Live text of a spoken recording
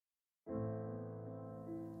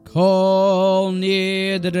Kol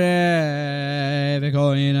nidre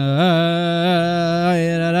v'koyin.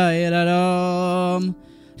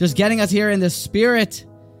 Just getting us here in the spirit,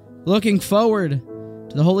 looking forward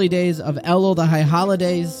to the holy days of Elul, the high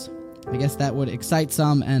holidays. I guess that would excite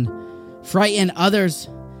some and frighten others.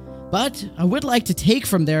 But I would like to take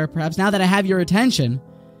from there, perhaps now that I have your attention,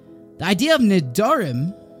 the idea of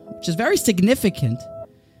Nidarim, which is very significant,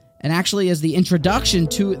 and actually is the introduction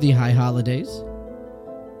to the high holidays.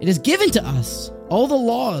 It is given to us, all the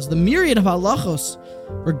laws, the myriad of halachos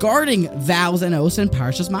regarding vows and oaths in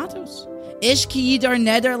Parshas Matos. Ish ki yidar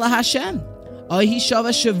neder laHashem, ohi shava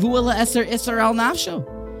shavua la'eser isar al nafsho.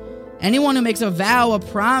 Anyone who makes a vow, a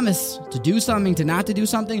promise to do something, to not to do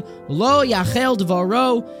something, lo yachel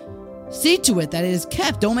dvaro, see to it that it is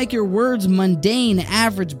kept. Don't make your words mundane,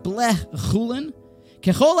 average, blech, chulin.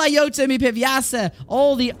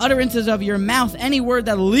 All the utterances of your mouth, any word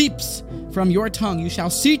that leaps from your tongue, you shall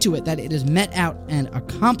see to it that it is met out and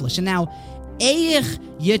accomplished. And now,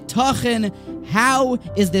 how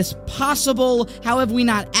is this possible? How have we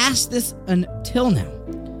not asked this until now?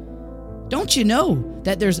 Don't you know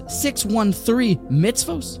that there's 613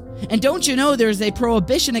 mitzvos? And don't you know there's a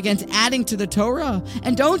prohibition against adding to the Torah?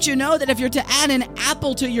 And don't you know that if you're to add an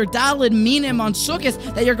apple to your Daled Minim on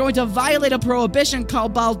Sukkot, that you're going to violate a prohibition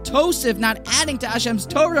called Bal Tosif, not adding to Hashem's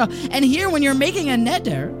Torah? And here, when you're making a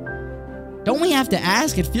neder, don't we have to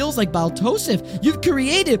ask? It feels like Bal Tosif. You've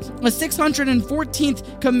created a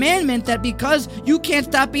 614th commandment that because you can't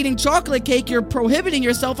stop eating chocolate cake, you're prohibiting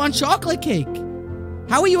yourself on chocolate cake.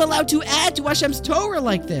 How are you allowed to add to Hashem's Torah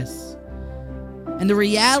like this? And the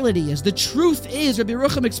reality is, the truth is, Rabbi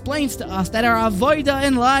Yerucham explains to us that our avodah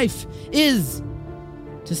in life is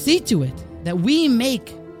to see to it that we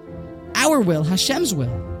make our will Hashem's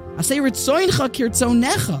will.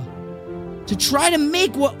 To try to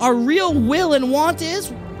make what our real will and want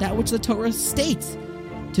is, that which the Torah states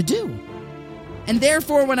to do. And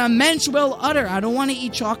therefore, when a mensch will utter, I don't want to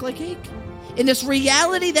eat chocolate cake, in this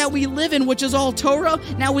reality that we live in, which is all Torah,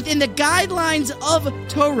 now within the guidelines of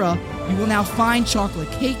Torah, you will now find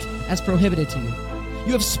chocolate cake as prohibited to you.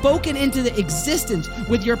 You have spoken into the existence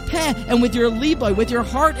with your peh and with your liboy, with your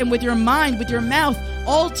heart and with your mind, with your mouth,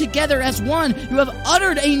 all together as one. You have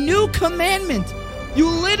uttered a new commandment. You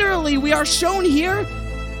literally, we are shown here,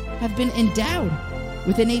 have been endowed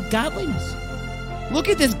with innate godliness. Look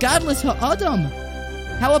at this Gadlus HaAdam.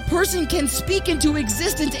 How a person can speak into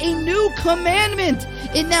existence a new commandment.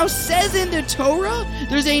 It now says in the Torah,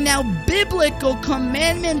 there's a now biblical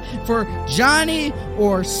commandment for Johnny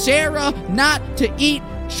or Sarah not to eat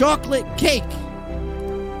chocolate cake.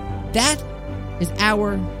 That is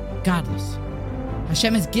our Gadlus.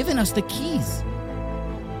 Hashem has given us the keys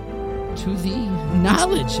to the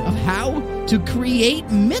knowledge of how to create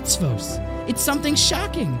mitzvos. It's something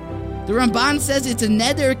shocking. The Ramban says it's a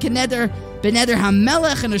neder keneder beneder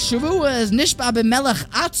hamelech, and a shavua is nishba b'melech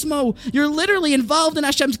atzmo. You're literally involved in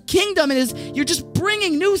Hashem's kingdom, and you're just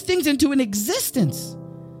bringing new things into an existence.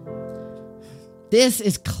 This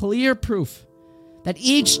is clear proof that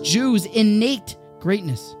each Jew's innate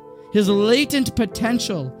greatness, his latent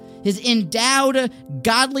potential, his endowed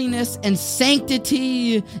godliness and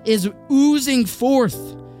sanctity is oozing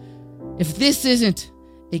forth. If this isn't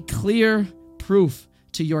a clear proof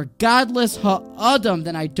to your godless HaAdam,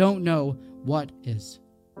 then I don't know what is.